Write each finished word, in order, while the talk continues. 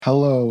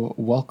Hello,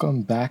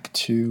 welcome back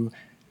to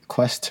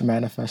Quest to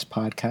Manifest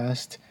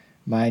podcast.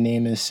 My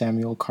name is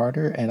Samuel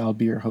Carter and I'll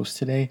be your host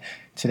today.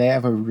 Today I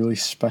have a really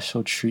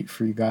special treat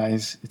for you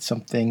guys. It's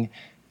something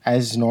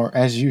as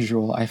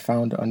usual I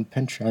found on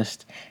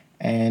Pinterest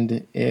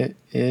and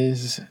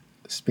it's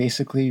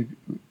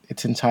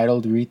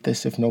entitled Read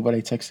This If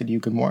Nobody Texted You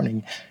Good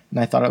Morning. And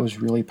I thought it was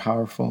really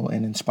powerful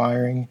and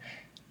inspiring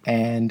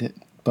and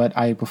but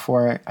I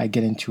before I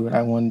get into it,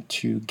 I want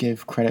to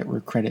give credit where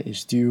credit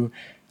is due.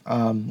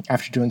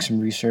 After doing some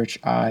research,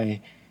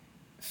 I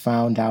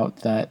found out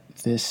that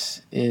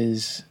this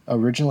is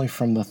originally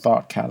from the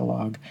Thought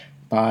Catalog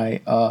by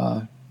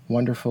a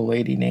wonderful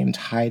lady named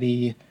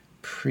Heidi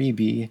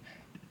Priebe,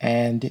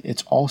 and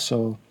it's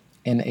also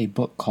in a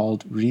book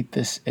called Read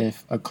This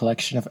If, a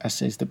collection of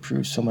essays that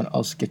prove someone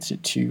else gets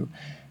it too,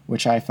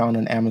 which I found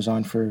on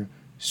Amazon for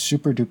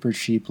super duper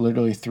cheap,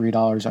 literally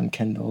 $3 on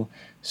Kindle.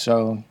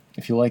 So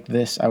if you like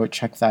this, I would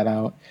check that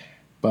out.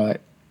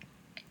 But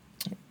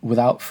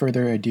without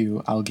further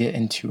ado, I'll get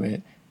into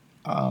it.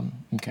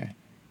 Okay.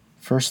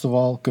 First of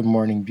all, good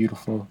morning,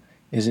 beautiful.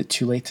 Is it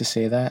too late to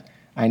say that?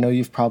 I know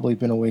you've probably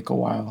been awake a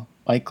while,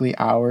 likely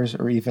hours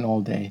or even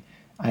all day.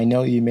 I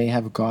know you may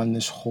have gone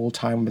this whole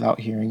time without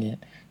hearing it,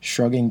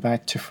 shrugging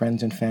back to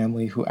friends and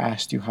family who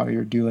asked you how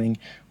you're doing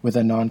with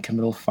a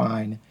non-committal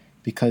fine,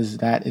 because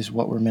that is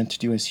what we're meant to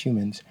do as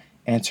humans,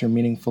 answer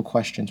meaningful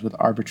questions with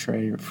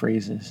arbitrary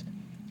phrases.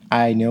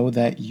 I know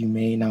that you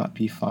may not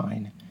be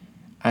fine.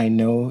 I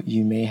know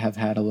you may have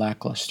had a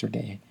lackluster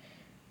day,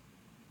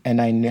 and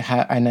I know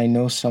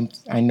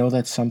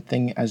that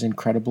something as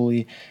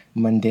incredibly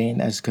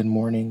mundane as good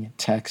morning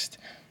text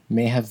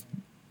may have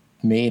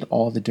made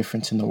all the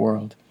difference in the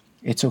world.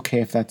 It's okay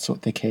if that's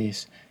the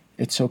case.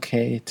 It's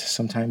okay to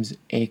sometimes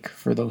ache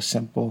for those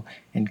simple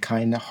and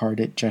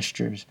kind-hearted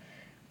gestures,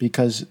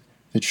 because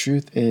the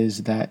truth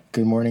is that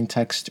good morning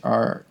texts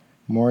are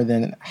more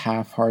than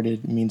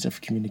half-hearted means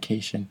of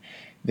communication.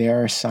 They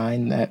are a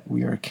sign that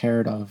we are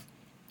cared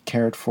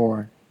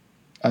for,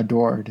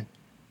 adored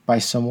by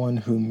someone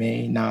who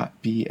may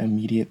not be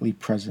immediately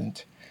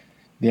present.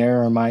 They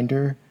are a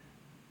reminder,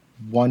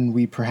 one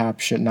we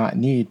perhaps should not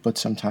need but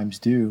sometimes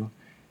do,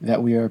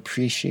 that we are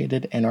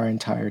appreciated in our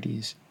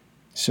entireties.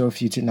 So if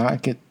you did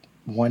not get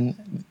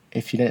one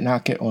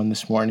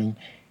this morning,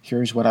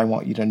 here's what I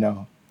want you to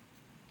know.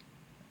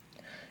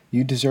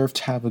 You deserve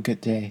to have a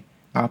good day,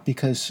 not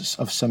because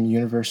of some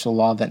universal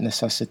law that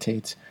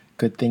necessitates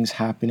good things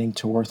happening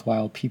to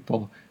worthwhile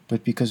people,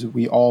 but because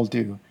we all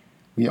do.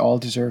 We all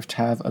deserve to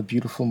have a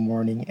beautiful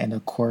morning and a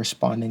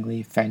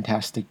correspondingly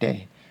fantastic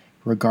day,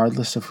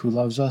 regardless of who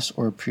loves us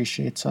or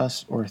appreciates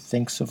us or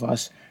thinks of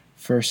us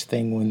first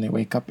thing when they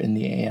wake up in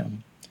the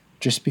AM.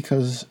 Just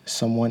because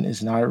someone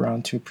is not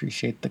around to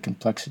appreciate the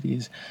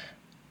complexities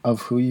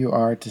of who you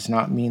are does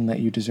not mean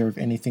that you deserve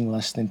anything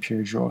less than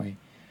pure joy.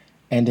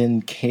 And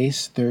in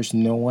case there's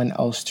no one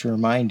else to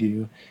remind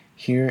you,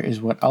 here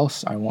is what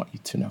else I want you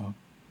to know.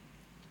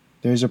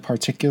 There's a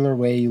particular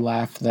way you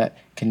laugh that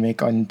can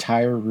make an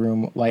entire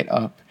room light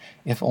up,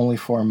 if only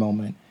for a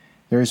moment.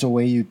 There's a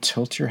way you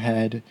tilt your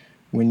head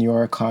when you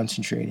are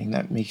concentrating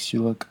that makes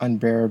you look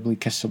unbearably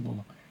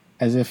kissable,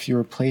 as if you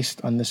were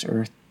placed on this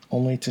earth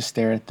only to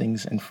stare at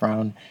things and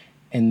frown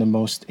in the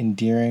most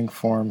endearing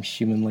form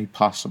humanly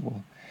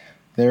possible.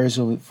 There is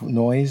a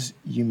noise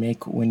you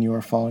make when you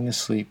are falling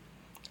asleep,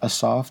 a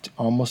soft,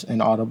 almost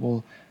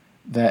inaudible,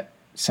 that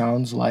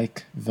sounds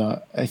like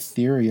the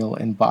ethereal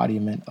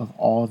embodiment of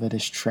all that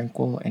is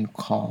tranquil and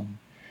calm.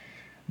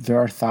 There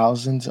are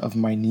thousands of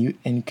minute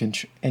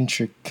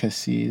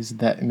intricacies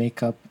that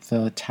make up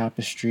the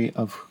tapestry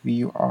of who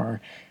you are,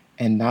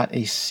 and not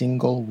a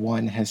single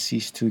one has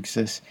ceased to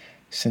exist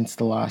since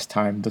the last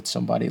time that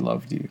somebody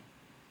loved you.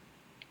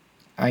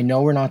 I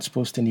know we're not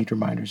supposed to need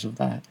reminders of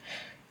that.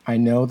 I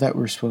know that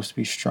we're supposed to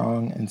be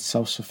strong and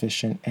self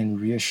sufficient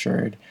and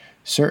reassured,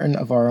 certain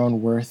of our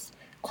own worth,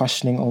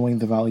 questioning only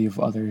the value of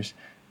others.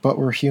 But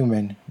we're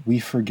human. We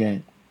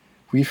forget.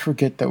 We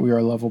forget that we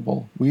are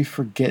lovable. We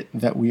forget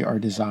that we are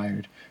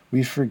desired.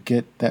 We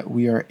forget that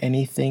we are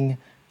anything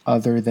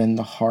other than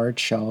the hard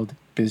shelled,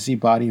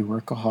 busybody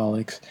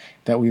workaholics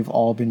that we've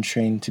all been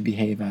trained to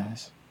behave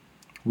as.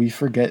 We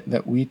forget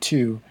that we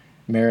too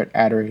merit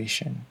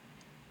adoration.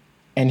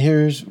 And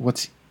here's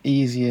what's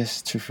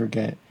easiest to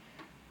forget: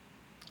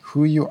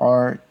 who you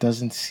are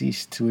doesn't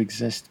cease to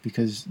exist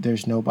because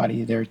there's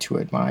nobody there to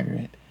admire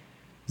it.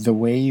 The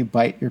way you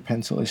bite your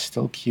pencil is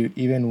still cute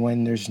even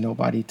when there's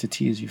nobody to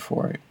tease you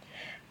for it.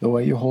 The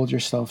way you hold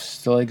yourself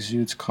still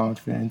exudes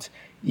confidence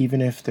even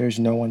if there's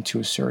no one to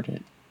assert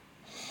it.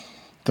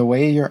 The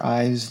way your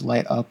eyes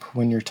light up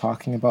when you're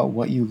talking about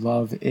what you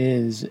love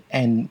is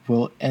and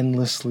will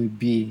endlessly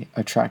be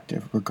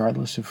attractive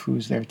regardless of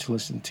who's there to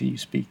listen to you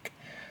speak.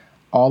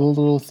 All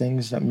the little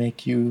things that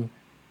make you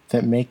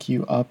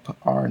up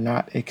are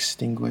not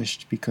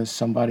extinguished because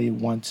somebody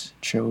once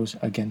chose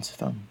against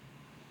them.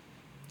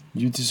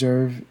 You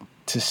deserve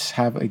to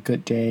have a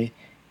good day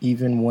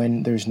even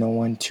when there's no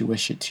one to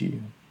wish it to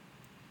you,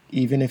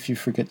 even if you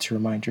forget to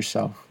remind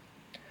yourself.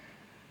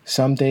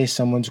 Someday,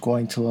 someone's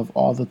going to love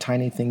all the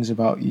tiny things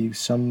about you.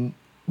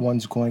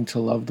 Someone's going to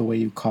love the way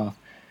you cough.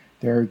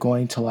 They're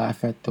going to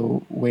laugh at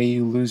the way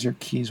you lose your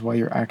keys while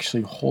you're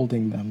actually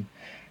holding them.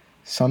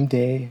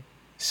 Someday,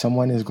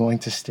 someone is going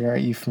to stare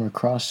at you from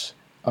across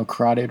a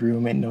crowded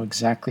room and know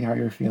exactly how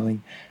you're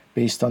feeling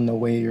based on the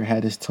way your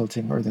head is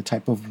tilting or the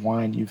type of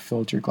wine you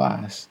filled your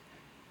glass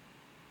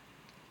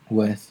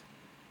with.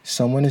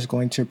 Someone is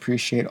going to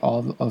appreciate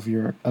all of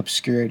your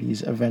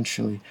obscurities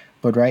eventually,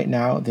 but right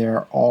now they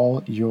are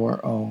all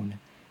your own,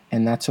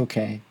 and that's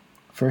okay.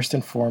 First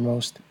and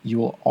foremost, you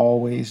will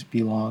always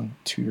belong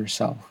to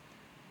yourself.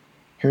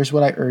 Here's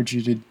what I urge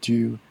you to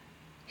do.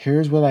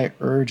 Here's what I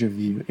urge of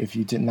you if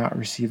you did not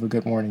receive a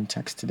good morning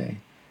text today.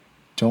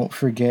 Don't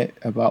forget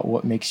about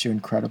what makes you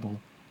incredible.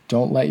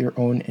 Don't let your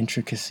own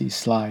intricacies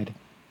slide,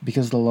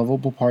 because the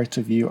lovable parts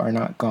of you are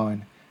not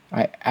gone.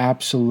 I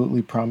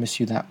absolutely promise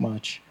you that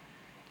much.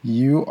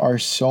 You are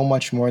so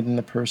much more than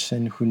the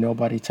person who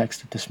nobody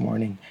texted this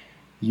morning.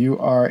 You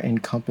are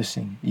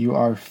encompassing. You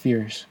are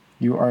fierce.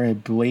 You are a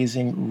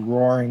blazing,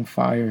 roaring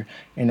fire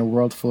in a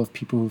world full of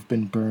people who've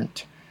been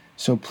burnt.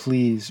 So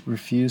please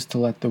refuse to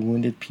let the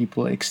wounded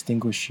people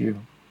extinguish you.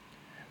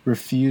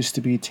 Refuse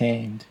to be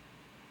tamed.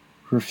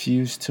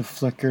 Refuse to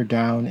flicker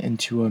down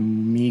into a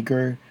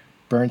meager,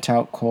 burnt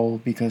out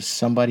coal because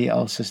somebody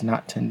else is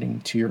not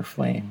tending to your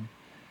flame.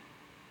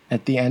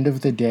 At the end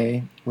of the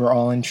day, we're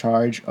all in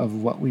charge of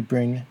what we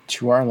bring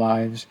to our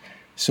lives,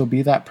 so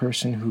be that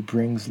person who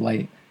brings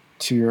light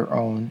to your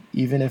own,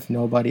 even if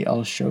nobody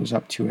else shows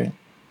up to it.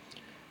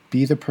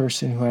 Be the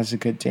person who has a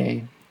good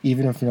day,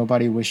 even if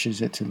nobody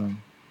wishes it to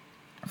them.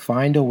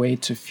 Find a way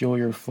to fuel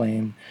your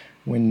flame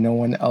when no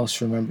one else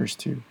remembers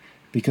to,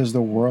 because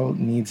the world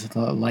needs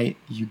the light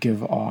you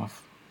give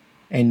off.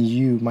 And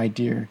you, my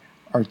dear,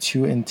 are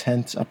too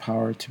intense a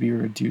power to be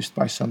reduced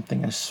by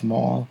something as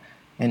small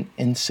and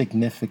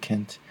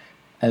insignificant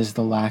as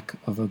the lack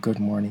of a good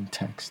morning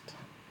text.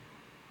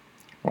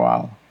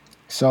 Wow.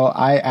 So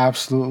I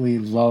absolutely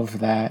love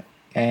that.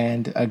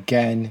 And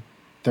again,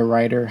 the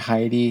writer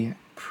Heidi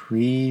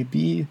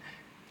Priebe,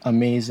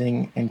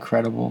 amazing,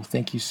 incredible.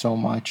 Thank you so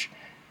much.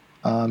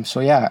 So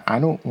yeah, I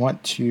don't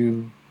want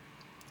to.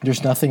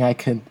 There's nothing I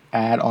could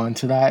add on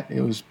to that.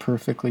 It was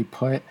perfectly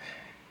put.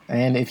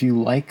 And if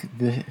you like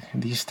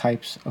these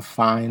types of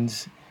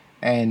finds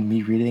and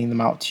me reading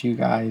them out to you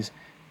guys,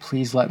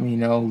 please let me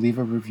know. Leave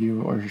a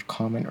review or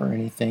comment or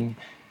anything.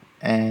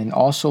 And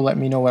also let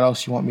me know what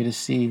else you want me to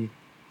see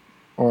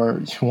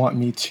or you want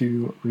me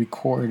to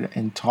record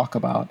and talk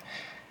about.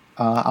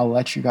 I'll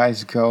let you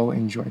guys go.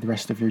 Enjoy the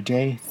rest of your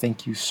day.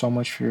 Thank you so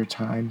much for your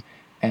time,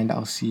 and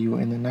I'll see you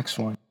in the next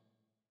one.